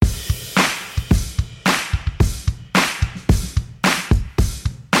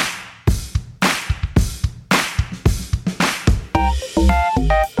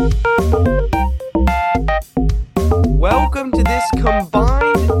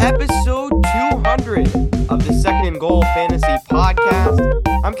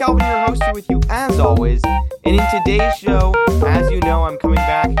Calvin, your host, here with you as always. And in today's show, as you know, I'm coming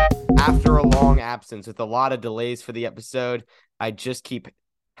back after a long absence with a lot of delays for the episode. I just keep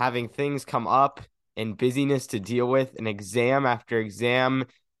having things come up and busyness to deal with, and exam after exam,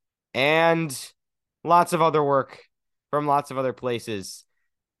 and lots of other work from lots of other places.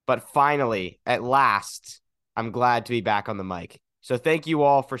 But finally, at last, I'm glad to be back on the mic. So thank you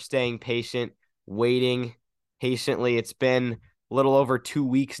all for staying patient, waiting patiently. It's been a little over 2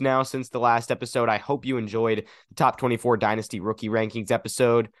 weeks now since the last episode. I hope you enjoyed the top 24 Dynasty Rookie Rankings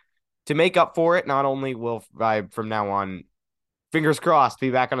episode. To make up for it, not only will I, from now on, fingers crossed, be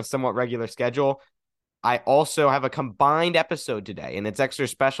back on a somewhat regular schedule, I also have a combined episode today, and it's extra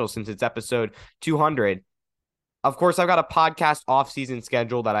special since it's episode 200. Of course, I've got a podcast off-season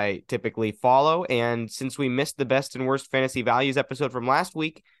schedule that I typically follow, and since we missed the best and worst fantasy values episode from last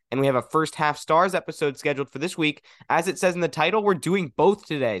week, and we have a first half stars episode scheduled for this week, as it says in the title, we're doing both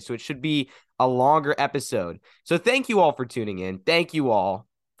today, so it should be a longer episode. So thank you all for tuning in. Thank you all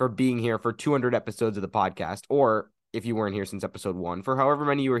for being here for 200 episodes of the podcast, or if you weren't here since episode 1, for however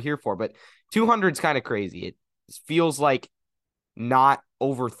many you were here for. But 200 is kind of crazy. It feels like not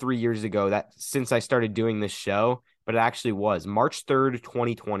over 3 years ago that since I started doing this show, but it actually was March 3rd,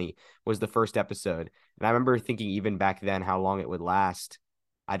 2020 was the first episode. And I remember thinking even back then how long it would last.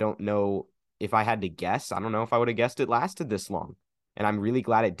 I don't know if I had to guess. I don't know if I would have guessed it lasted this long. And I'm really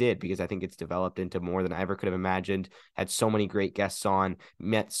glad it did, because I think it's developed into more than I ever could have imagined. Had so many great guests on,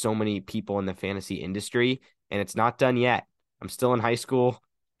 met so many people in the fantasy industry, and it's not done yet. I'm still in high school,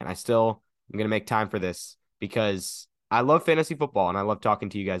 and I'm going to make time for this because I love fantasy football and I love talking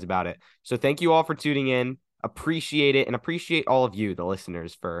to you guys about it. So thank you all for tuning in. Appreciate it, and appreciate all of you, the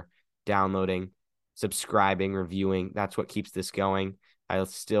listeners, for downloading, subscribing, reviewing. That's what keeps this going. I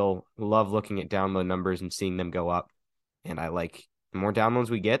still love looking at download numbers and seeing them go up. And I like the more downloads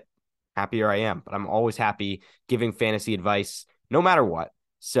we get, happier I am. But I'm always happy giving fantasy advice no matter what.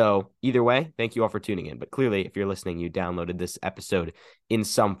 So either way, thank you all for tuning in. But clearly, if you're listening, you downloaded this episode in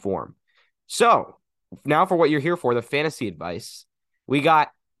some form. So now for what you're here for, the fantasy advice. We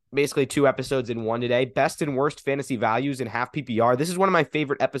got basically 2 episodes in one today. Best and worst fantasy values in half PPR. This is one of my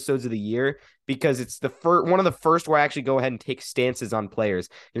favorite episodes of the year because it's the one of the first where I actually go ahead and take stances on players.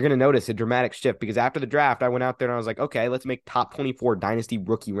 You're going to notice a dramatic shift because after the draft, I went out there and I was like, okay, let's make top 24 Dynasty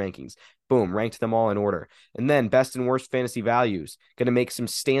rookie rankings. Boom, ranked them all in order. And then best and worst fantasy values. Going to make some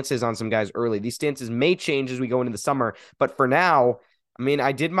stances on some guys early. These stances may change as we go into the summer, but for now, I mean,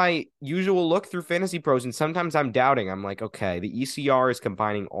 I did my usual look through Fantasy Pros, and sometimes I'm doubting. I'm like, okay, the ECR is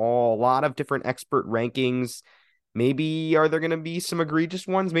combining a lot of different expert rankings. Maybe are there going to be some egregious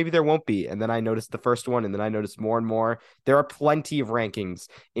ones? Maybe there won't be. And then I noticed the first one, and then I noticed more and more. There are plenty of rankings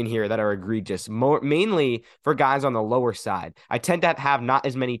in here that are egregious, mainly for guys on the lower side. I tend to have not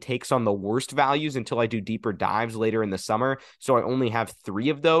as many takes on the worst values until I do deeper dives later in the summer. So I only have 3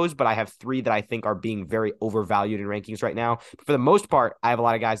 of those, but I have 3 that I think are being very overvalued in rankings right now. But for the most part, I have a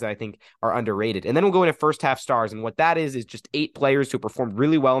lot of guys that I think are underrated. And then we'll go into first half stars. And what that is just 8 players who performed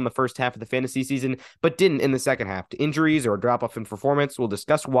really well in the first half of the fantasy season, but didn't in the second half. To injuries or a drop-off in performance. We'll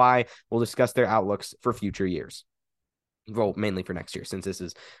discuss why. We'll discuss their outlooks for future years. Well, mainly for next year, since this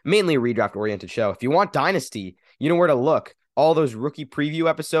is mainly a redraft-oriented show. If you want Dynasty, you know where to look. All those rookie preview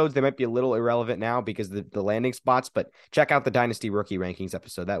episodes, they might be a little irrelevant now because of the landing spots, but check out the Dynasty Rookie Rankings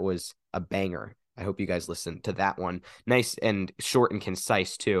episode. That was a banger. I hope you guys listened to that one. Nice and short and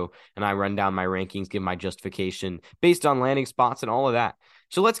concise, too. And I run down my rankings, give my justification based on landing spots and all of that.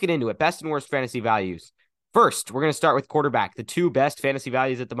 So let's get into it. Best and worst fantasy values. First, we're going to start with quarterback, the 2 best fantasy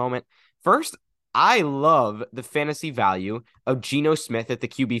values at the moment. First, I love the fantasy value of Geno Smith at the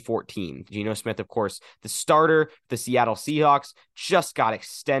QB 14. Geno Smith, of course, the starter, the Seattle Seahawks, just got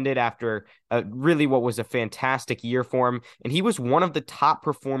extended after really what was a fantastic year for him. And he was one of the top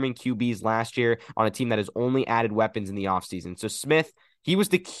performing QBs last year on a team that has only added weapons in the offseason. So Smith, he was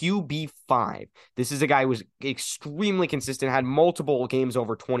the QB5. This is a guy who was extremely consistent, had multiple games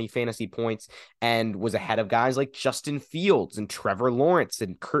over 20 fantasy points, and was ahead of guys like Justin Fields and Trevor Lawrence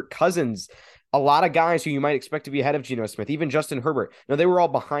and Kirk Cousins. A lot of guys who you might expect to be ahead of Geno Smith, even Justin Herbert. No, they were all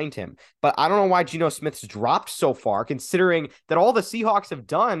behind him. But I don't know why Geno Smith's dropped so far, considering that all the Seahawks have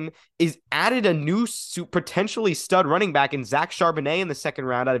done is added a new potentially stud running back in Zach Charbonnet in the second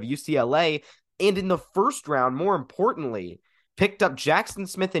round out of UCLA. And in the first round, more importantly, picked up Jackson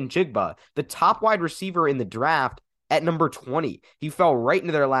Smith and Jigba, the top wide receiver in the draft, at number 20. He fell right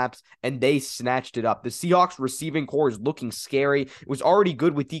into their laps, and they snatched it up. The Seahawks receiving core is looking scary. It was already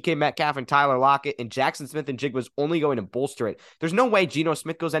good with DK Metcalf and Tyler Lockett, and Jackson Smith-Njigba was only going to bolster it. There's no way Geno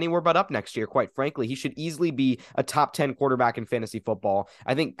Smith goes anywhere but up next year, quite frankly. He should easily be a top 10 quarterback in fantasy football.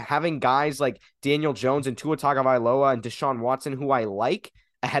 I think having guys like Daniel Jones and Tua Tagovailoa and Deshaun Watson, who I like,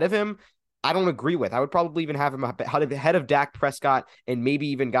 ahead of him, I don't agree with. I would probably even have him ahead of Dak Prescott and maybe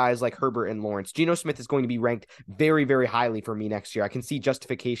even guys like Herbert and Lawrence. Geno Smith is going to be ranked very, very highly for me next year. I can see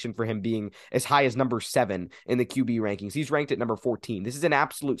justification for him being as high as number 7 in the QB rankings. He's ranked at number 14. This is an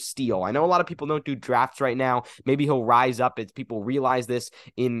absolute steal. I know a lot of people don't do drafts right now. Maybe he'll rise up as people realize this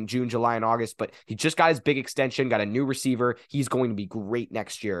in June, July, and August, but he just got his big extension, got a new receiver. He's going to be great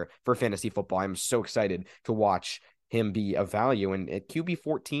next year for fantasy football. I'm so excited to watch him be a value. And at QB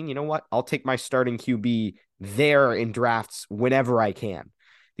 14, you know what? I'll take my starting QB there in drafts whenever I can.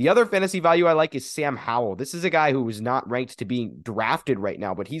 The other fantasy value I like is Sam Howell. This is a guy who is not ranked to being drafted right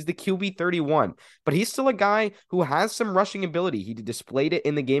now, but he's the QB 31. But he's still a guy who has some rushing ability. He displayed it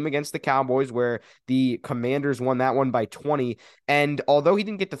in the game against the Cowboys where the Commanders won that one by 20. And although he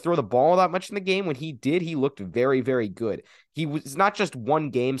didn't get to throw the ball that much in the game, when he did, he looked very, very good. He was not just one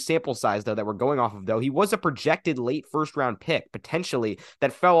game sample size, though, that we're going off of, though. He was a projected late first-round pick, potentially,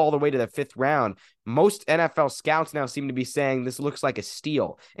 that fell all the way to the 5th round. Most NFL scouts now seem to be saying this looks like a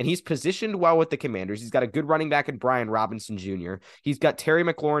steal, and he's positioned well with the Commanders. He's got a good running back in Brian Robinson Jr. He's got Terry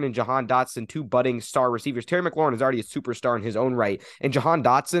McLaurin and Jahan Dotson, 2 budding star receivers. Terry McLaurin is already a superstar in his own right, and Jahan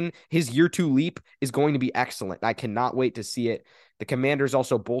Dotson, his year 2 leap is going to be excellent. I cannot wait to see it. The Commanders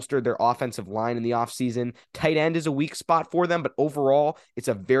also bolstered their offensive line in the offseason. Tight end is a weak spot for them, but overall, it's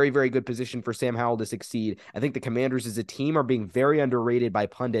a very, very good position for Sam Howell to succeed. I think the Commanders as a team are being very underrated by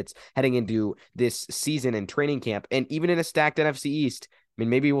pundits heading into this season and training camp. And even in a stacked NFC East, I mean,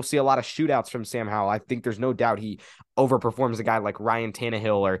 maybe we'll see a lot of shootouts from Sam Howell. I think there's no doubt he overperforms a guy like Ryan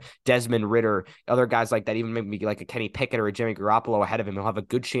Tannehill or Desmond Ridder, other guys like that, even maybe like a Kenny Pickett or a Jimmy Garoppolo ahead of him. He'll have a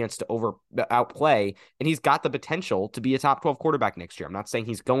good chance to outplay, and he's got the potential to be a top 12 quarterback next year. I'm not saying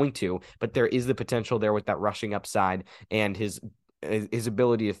he's going to, but there is the potential there with that rushing upside and his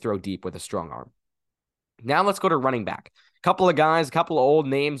ability to throw deep with a strong arm. Now let's go to running back. Couple of guys, a couple of old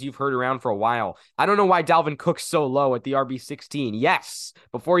names you've heard around for a while. I don't know why Dalvin Cook's so low at the RB16. Yes,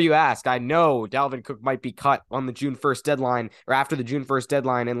 before you ask, I know Dalvin Cook might be cut on the June 1st deadline or after the June 1st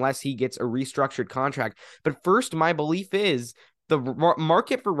deadline unless he gets a restructured contract. But first, my belief is the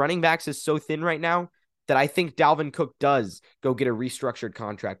market for running backs is so thin right now that I think Dalvin Cook does go get a restructured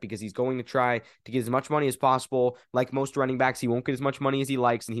contract because he's going to try to get as much money as possible. Like most running backs, he won't get as much money as he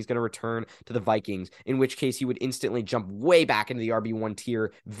likes, and he's going to return to the Vikings, in which case he would instantly jump way back into the RB1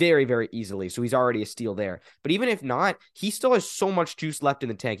 tier very, very easily. So he's already a steal there. But even if not, he still has so much juice left in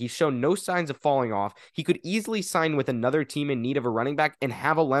the tank. He's shown no signs of falling off. He could easily sign with another team in need of a running back and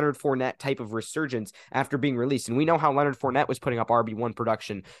have a Leonard Fournette type of resurgence after being released. And we know how Leonard Fournette was putting up RB1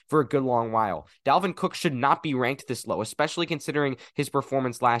 production for a good long while. Dalvin Cook should not be ranked this low, especially considering his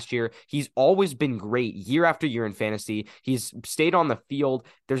performance last year. He's always been great year after year in fantasy. He's stayed on the field.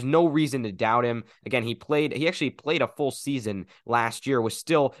 There's no reason to doubt him. Again, he actually played a full season last year, was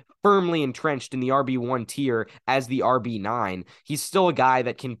still firmly entrenched in the RB1 tier as the RB9. He's still a guy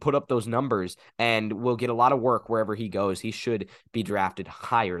that can put up those numbers and will get a lot of work wherever he goes. He should be drafted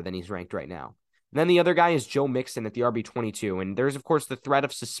higher than he's ranked right now. And then the other guy is Joe Mixon at the RB22. And there's, of course, the threat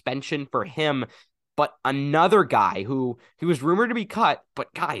of suspension for him. But another guy who he was rumored to be cut,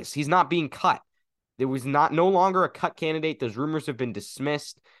 but guys, he's not being cut. There was no longer a cut candidate. Those rumors have been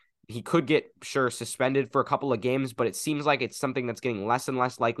dismissed. He could get, suspended for a couple of games, but it seems like it's something that's getting less and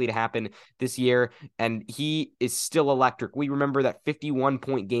less likely to happen this year, and he is still electric. We remember that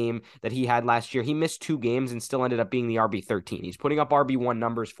 51-point game that he had last year. He missed 2 games and still ended up being the RB13. He's putting up RB1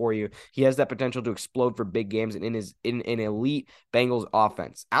 numbers for you. He has that potential to explode for big games and in an elite Bengals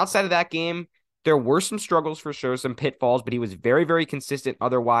offense. Outside of that game, there were some struggles for sure, some pitfalls, but he was very, very consistent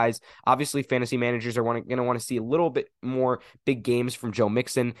otherwise. Obviously, fantasy managers are going to want to see a little bit more big games from Joe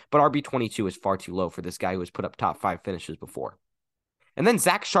Mixon, but RB22 is far too low for this guy who has put up top 5 finishes before. And then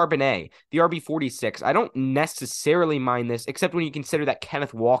Zach Charbonnet, the RB46. I don't necessarily mind this, except when you consider that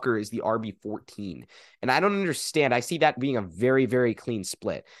Kenneth Walker is the RB14. And I don't understand. I see that being a very, very clean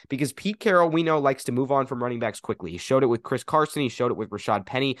split because Pete Carroll, we know, likes to move on from running backs quickly. He showed it with Chris Carson. He showed it with Rashad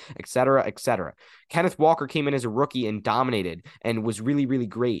Penny, et cetera, et cetera. Kenneth Walker came in as a rookie and dominated and was really, really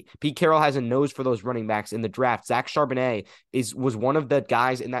great. Pete Carroll has a nose for those running backs in the draft. Zach Charbonnet was one of the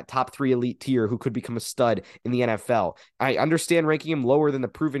guys in that top 3 elite tier who could become a stud in the NFL. I understand ranking him lower than the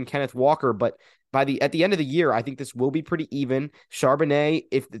proven Kenneth Walker, but at the end of the year, I think this will be pretty even. Charbonnet,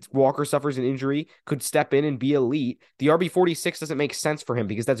 if Walker suffers an injury, could step in and be elite. The RB46 doesn't make sense for him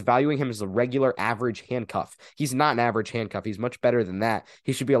because that's valuing him as a regular average handcuff. He's not an average handcuff. He's much better than that.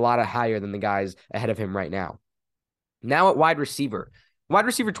 He should be a lot higher than the guys ahead of him right now. Now at wide receiver. Wide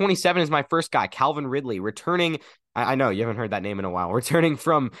receiver 27 is my first guy, Calvin Ridley, returning. I know you haven't heard that name in a while. Returning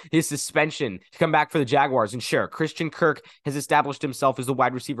from his suspension to come back for the Jaguars. And sure, Christian Kirk has established himself as the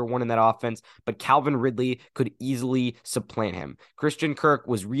wide receiver one in that offense, but Calvin Ridley could easily supplant him. Christian Kirk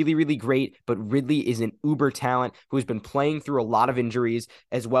was really, really great, but Ridley is an uber talent who has been playing through a lot of injuries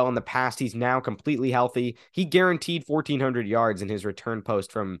as well in the past. He's now completely healthy. He guaranteed 1,400 yards in his return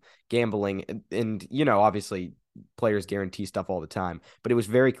post from gambling. And obviously, players guarantee stuff all the time, but it was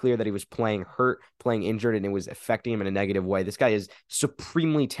very clear that he was playing hurt, playing injured, and it was affecting him in a negative way. This guy is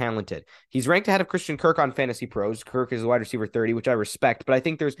supremely talented. He's ranked ahead of Christian Kirk on Fantasy Pros. Kirk is a wide receiver 30, which I respect, but I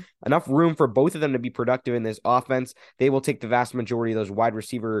think there's enough room for both of them to be productive in this offense. They will take the vast majority of those wide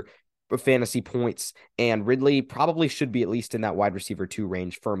receiver fantasy points, and Ridley probably should be at least in that wide receiver 2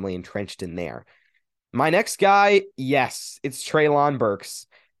 range, firmly entrenched in there. My next guy, yes, it's Treylon Burks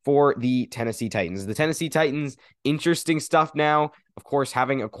for the Tennessee Titans. The Tennessee Titans, interesting stuff now. Of course,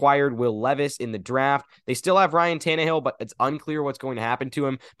 having acquired Will Levis in the draft. They still have Ryan Tannehill, but it's unclear what's going to happen to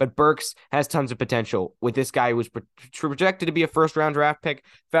him. But Burks has tons of potential. With this guy who was projected to be a first-round draft pick,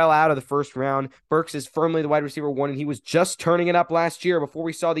 fell out of the first round. Burks is firmly the wide receiver 1, and he was just turning it up last year before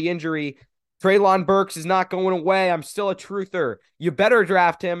we saw the injury. Treylon Burks is not going away. I'm still a truther. You better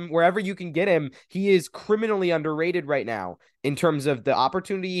draft him wherever you can get him. He is criminally underrated right now in terms of the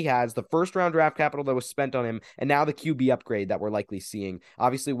opportunity he has, the first-round draft capital that was spent on him, and now the QB upgrade that we're likely seeing.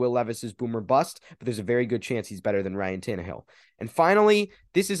 Obviously, Will Levis is boomer bust, but there's a very good chance he's better than Ryan Tannehill. And finally,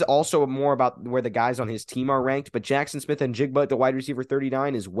 this is also more about where the guys on his team are ranked, but Jackson Smith-Njigba at the wide receiver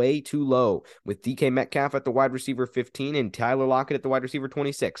 39 is way too low, with DK Metcalf at the wide receiver 15 and Tyler Lockett at the wide receiver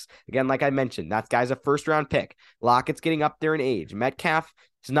 26. Again, like I mentioned, that guy's a first-round pick. Lockett's getting up there in age. Metcalf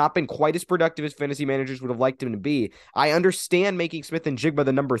has not been quite as productive as fantasy managers would have liked him to be. I understand making Smith-Njigba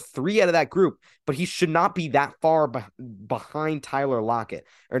the number 3 out of that group, but he should not be that far behind Tyler Lockett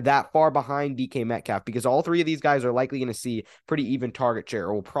or that far behind DK Metcalf, because all 3 of these guys are likely going to see pretty even target share.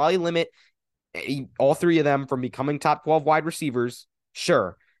 It will probably limit all 3 of them from becoming top 12 wide receivers.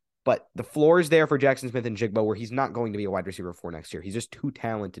 Sure. But the floor is there for Jackson Smith-Njigba, where he's not going to be a wide receiver 4 next year. He's just too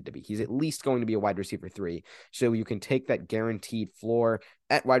talented to be. He's at least going to be a wide receiver 3. So you can take that guaranteed floor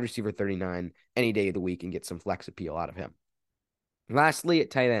at wide receiver 39 any day of the week and get some flex appeal out of him. Lastly, at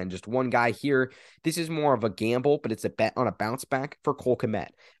tight end, just one guy here. This is more of a gamble, but it's a bet on a bounce back for Cole Kmet.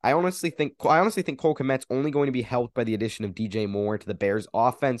 I honestly think Cole Kmet's only going to be helped by the addition of DJ Moore to the Bears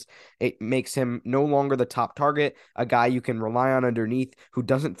offense. It makes him no longer the top target, a guy you can rely on underneath who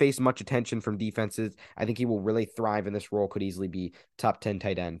doesn't face much attention from defenses. I think he will really thrive in this role, could easily be top 10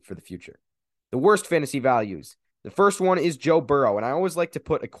 tight end for the future. The worst fantasy values. The first one is Joe Burrow, and I always like to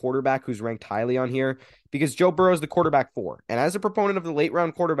put a quarterback who's ranked highly on here because Joe Burrow is the quarterback 4. And as a proponent of the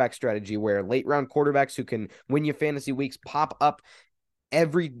late-round quarterback strategy, where late-round quarterbacks who can win you fantasy weeks pop up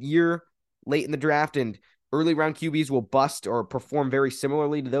every year late in the draft, and early-round QBs will bust or perform very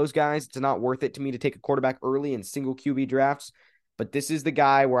similarly to those guys, it's not worth it to me to take a quarterback early in single QB drafts. But this is the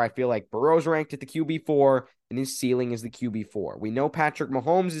guy where I feel like Burrow's ranked at the QB4 and his ceiling is the QB4. We know Patrick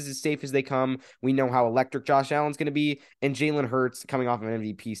Mahomes is as safe as they come. We know how electric Josh Allen's going to be. And Jalen Hurts, coming off of an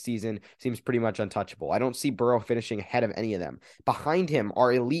MVP season, seems pretty much untouchable. I don't see Burrow finishing ahead of any of them. Behind him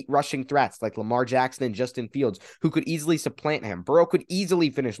are elite rushing threats like Lamar Jackson and Justin Fields, who could easily supplant him. Burrow could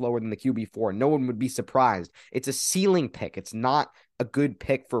easily finish lower than the QB4. No one would be surprised. It's a ceiling pick. It's not a good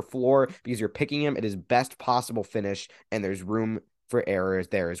pick for floor because you're picking him at his best possible finish, and there's room for errors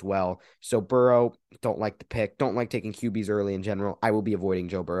there as well. So Burrow, don't like the pick. Don't like taking QBs early in general. I will be avoiding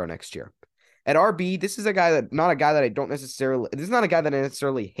Joe Burrow next year. At RB, this is not a guy that I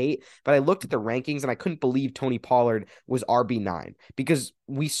necessarily hate, but I looked at the rankings and I couldn't believe Tony Pollard was RB9 because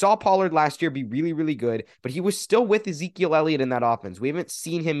we saw Pollard last year be really, really good, but he was still with Ezekiel Elliott in that offense. We haven't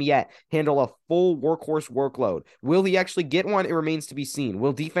seen him yet handle a full workhorse workload. Will he actually get one? It remains to be seen.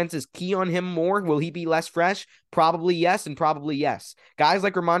 Will defenses key on him more? Will he be less fresh? Probably yes, and probably yes. Guys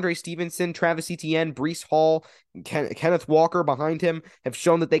like Ramondre Stevenson, Travis Etienne, Breece Hall, Kenneth Walker behind him have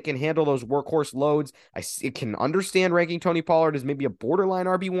shown that they can handle those workhorse loads. I can understand ranking Tony Pollard as maybe a borderline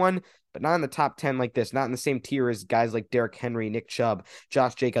RB1, but not in the top 10 like this, not in the same tier as guys like Derrick Henry, Nick Chubb,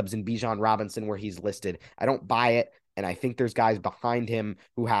 Josh Jacobs, and Bijan Robinson where he's listed. I don't buy it, and I think there's guys behind him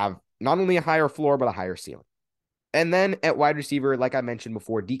who have not only a higher floor, but a higher ceiling. And then at wide receiver, like I mentioned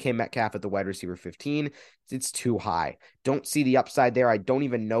before, DK Metcalf at the wide receiver 15, it's too high. Don't see the upside there. I don't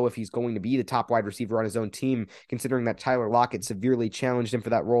even know if he's going to be the top wide receiver on his own team, considering that Tyler Lockett severely challenged him for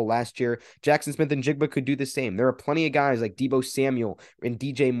that role last year. Jackson Smith-Njigba could do the same. There are plenty of guys like Deebo Samuel and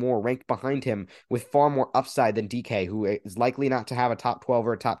DJ Moore ranked behind him with far more upside than DK, who is likely not to have a top 12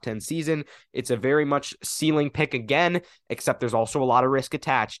 or a top 10 season. It's a very much ceiling pick again, except there's also a lot of risk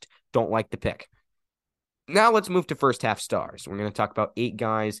attached. Don't like the pick. Now let's move to first half stars. We're going to talk about 8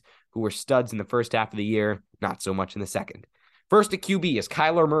 guys who were studs in the first half of the year, not so much in the second. First at QB is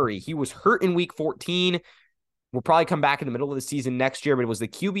Kyler Murray. He was hurt in week 14. Will probably come back in the middle of the season next year, but it was the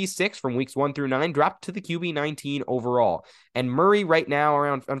QB6 from weeks 1 through 9, dropped to the QB19 overall. And Murray right now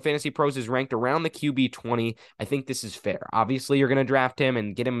around on Fantasy Pros is ranked around the QB20. I think this is fair. Obviously, you're going to draft him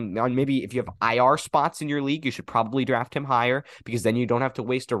and get him on, maybe if you have IR spots in your league, you should probably draft him higher because then you don't have to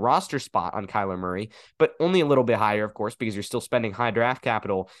waste a roster spot on Kyler Murray, but only a little bit higher, of course, because you're still spending high draft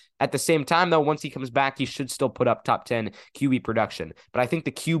capital. At the same time, though, once he comes back, he should still put up top 10 QB production. But I think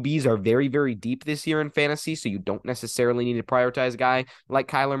the QBs are very, very deep this year in fantasy, so you don't necessarily need to prioritize a guy like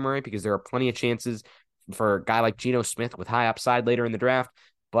Kyler Murray because there are plenty of chances for a guy like Geno Smith with high upside later in the draft.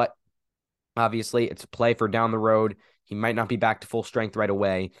 But obviously, it's a play for down the road. He might not be back to full strength right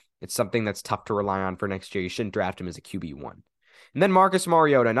away. It's something that's tough to rely on for next year. You shouldn't draft him as a QB1. And then Marcus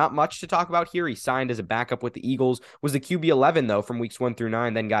Mariota, not much to talk about here. He signed as a backup with the Eagles, was the QB11, though, from weeks 1 through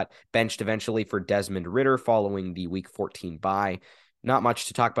 9, then got benched eventually for Desmond Ridder following the week 14 bye. Not much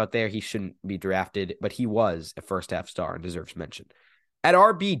to talk about there. He shouldn't be drafted, but he was a first half star and deserves mention. At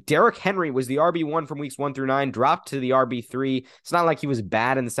RB, Derrick Henry was the RB1 from weeks 1 through 9, dropped to the RB3. It's not like he was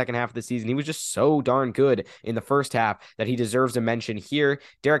bad in the second half of the season. He was just so darn good in the first half that he deserves a mention here.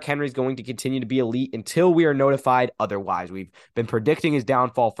 Derrick Henry is going to continue to be elite until we are notified otherwise. We've been predicting his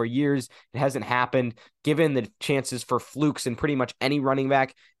downfall for years. It hasn't happened. Given the chances for flukes in pretty much any running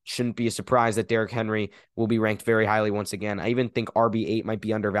back, shouldn't be a surprise that Derrick Henry will be ranked very highly once again. I even think RB8 might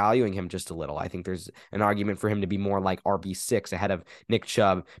be undervaluing him just a little. I think there's an argument for him to be more like RB6 ahead of Nick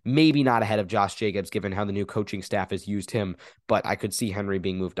Chubb, maybe not ahead of Josh Jacobs, given how the new coaching staff has used him, but I could see Henry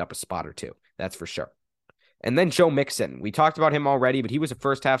being moved up a spot or two. That's for sure. And then Joe Mixon. We talked about him already, but he was a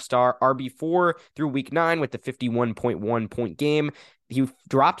first half star, RB4 through week 9 with the 51.1 point game. He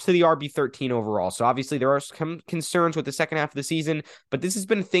dropped to the RB13 overall. So obviously there are some concerns with the second half of the season, but this has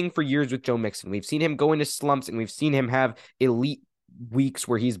been a thing for years with Joe Mixon. We've seen him go into slumps and we've seen him have elite weeks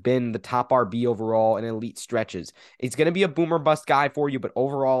where he's been the top RB overall in elite stretches. It's going to be a boomer bust guy for you, but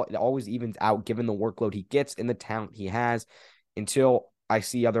overall it always evens out given the workload he gets and the talent he has. Until I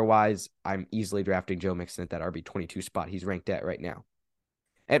see otherwise, I'm easily drafting Joe Mixon at that RB22 spot he's ranked at right now.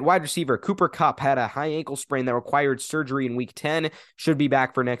 At wide receiver, Cooper Kupp had a high ankle sprain that required surgery in week 10, should be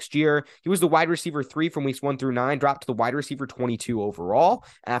back for next year. He was the wide receiver 3 from weeks 1 through 9, dropped to the wide receiver 22 overall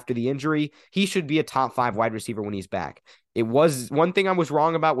after the injury. He should be a top 5 wide receiver when he's back. It was one thing I was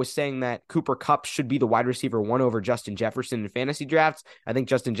wrong about was saying that Cooper Kupp should be the wide receiver 1 over Justin Jefferson in fantasy drafts. I think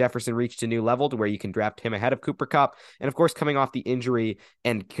Justin Jefferson reached a new level to where you can draft him ahead of Cooper Kupp. And of course, coming off the injury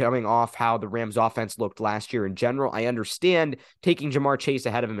and coming off how the Rams offense looked last year in general, I understand taking Jamar Chase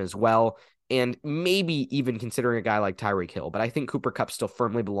ahead of him as well. And maybe even considering a guy like Tyreek Hill. But I think Cooper Kupp still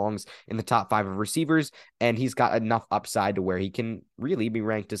firmly belongs in the top 5 of receivers, and he's got enough upside to where he can really be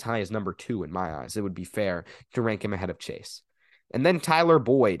ranked as high as number 2 in my eyes. It would be fair to rank him ahead of Chase. And then Tyler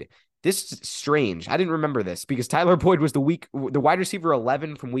Boyd. This is strange. I didn't remember this because Tyler Boyd was the wide receiver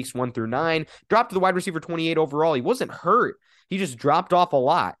 11 from weeks 1 through 9, dropped to the wide receiver 28 overall. He wasn't hurt. He just dropped off a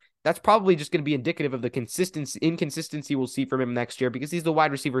lot. That's probably just going to be indicative of the inconsistency we'll see from him next year because he's the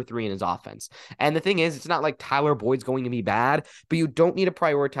wide receiver 3 in his offense. And the thing is, it's not like Tyler Boyd's going to be bad, but you don't need to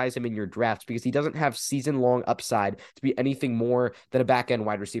prioritize him in your drafts because he doesn't have season-long upside to be anything more than a back-end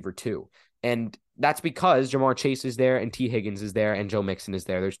wide receiver 2. And that's because Jamar Chase is there and T. Higgins is there and Joe Mixon is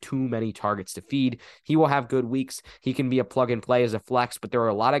there. There's too many targets to feed. He will have good weeks. He can be a plug and play as a flex, but there are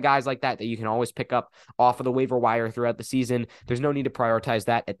a lot of guys like that you can always pick up off of the waiver wire throughout the season. There's no need to prioritize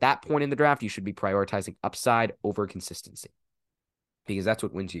that. At that point in the draft, you should be prioritizing upside over consistency because that's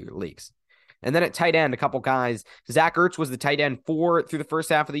what wins you your leagues. And then at tight end, a couple guys. Zach Ertz was the tight end 4 through the first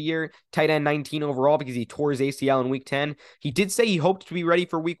half of the year, tight end 19 overall because he tore his ACL in week 10. He did say he hoped to be ready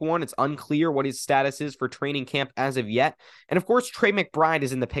for week 1. It's unclear what his status is for training camp as of yet. And of course, Trey McBride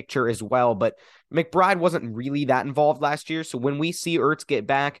is in the picture as well, but McBride wasn't really that involved last year. So when we see Ertz get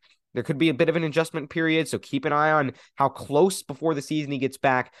back, There could be a bit of an adjustment period, so keep an eye on how close before the season he gets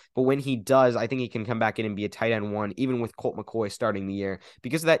back. But when he does, I think he can come back in and be a tight end 1, even with Colt McCoy starting the year,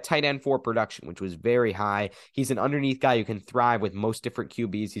 because of that tight end 4 production, which was very high. He's an underneath guy who can thrive with most different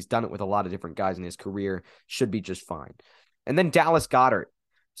QBs. He's done it with a lot of different guys in his career. Should be just fine. And then Dallas Goedert.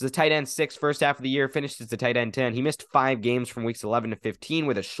 So the tight end 6 first half of the year, finished as the tight end 10. He missed 5 games from weeks 11 to 15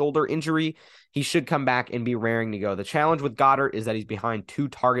 with a shoulder injury. He should come back and be raring to go. The challenge with Goedert is that he's behind 2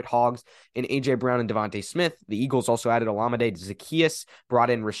 target hogs in A.J. Brown and Devontae Smith. The Eagles also added Olamide Zaccheaus, brought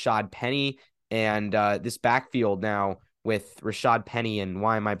in Rashad Penny, and this backfield now with Rashad Penny, and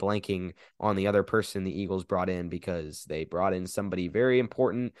why am I blanking on the other person the Eagles brought in? Because they brought in somebody very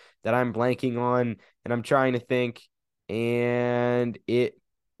important that I'm blanking on, and I'm trying to think, and it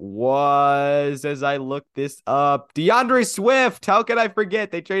was, as I look this up, DeAndre Swift. How could I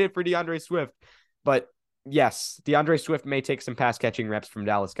forget? They traded for DeAndre Swift. But yes, DeAndre Swift may take some pass catching reps from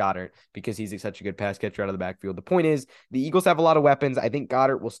Dallas Goedert because he's such a good pass catcher out of the backfield. The point is, the Eagles have a lot of weapons. I think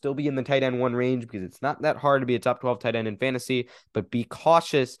Goedert will still be in the tight end 1 range because it's not that hard to be a top 12 tight end in fantasy, but be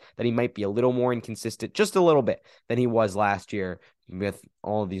cautious that he might be a little more inconsistent, just a little bit, than he was last year with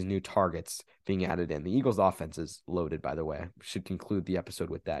all of these new targets being added in. The Eagles offense is loaded, by the way. We should conclude the episode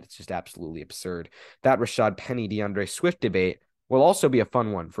with that. It's just absolutely absurd. That Rashad Penny, DeAndre Swift debate will also be a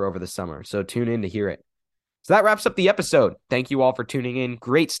fun one for over the summer, so tune in to hear it. So that wraps up the episode. Thank you all for tuning in.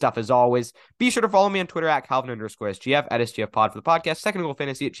 Great stuff as always. Be sure to follow me on Twitter at Calvin_SGF, at SGFpod for the podcast.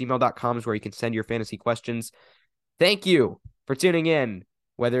 Technicalfantasy@gmail.com is where you can send your fantasy questions. Thank you for tuning in,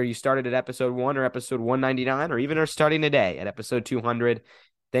 whether you started at episode 1 or episode 199, or even are starting today at episode 200.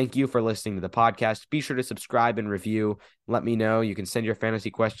 Thank you for listening to the podcast. Be sure to subscribe and review. Let me know. You can send your fantasy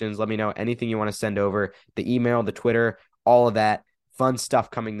questions. Let me know anything you want to send over. The email, the Twitter, all of that. Fun stuff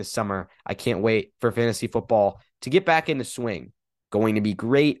coming this summer. I can't wait for fantasy football to get back into swing. Going to be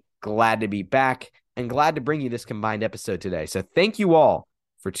great. Glad to be back and glad to bring you this combined episode today. So thank you all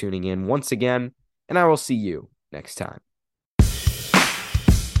for tuning in once again, and I will see you next time.